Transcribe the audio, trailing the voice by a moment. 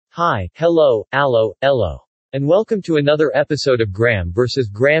Hi, hello, allo, ello. And welcome to another episode of Graham vs.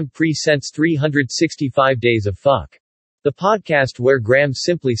 Graham Presents 365 Days of Phuck. The podcast where Graham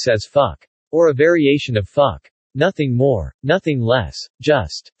simply says fuck. Or a variation of fuck. Nothing more, nothing less,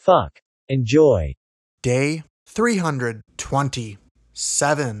 just fuck. Enjoy. Day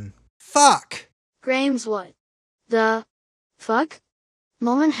 327. Fuck! Graham's what the fuck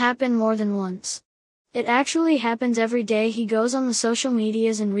moment happened more than once. It actually happens every day. He goes on the social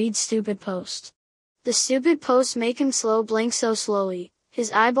medias and reads stupid posts. The stupid posts make him slow blink so slowly,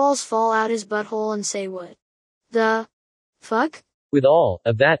 his eyeballs fall out his butthole and say what the fuck? With all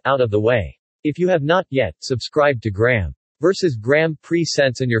of that out of the way, if you have not yet subscribed to Graham vs. Graham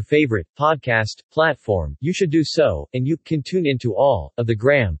Presents on your favorite podcast platform, you should do so, and you can tune into all of the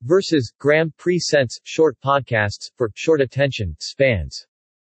Graham vs. Graham Presents short podcasts for short attention spans.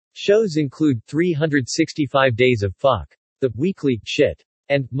 Shows include 365 Days of Phuck, The Weekly Shit,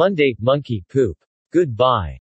 and Monday Monkey Poop. Goodbye.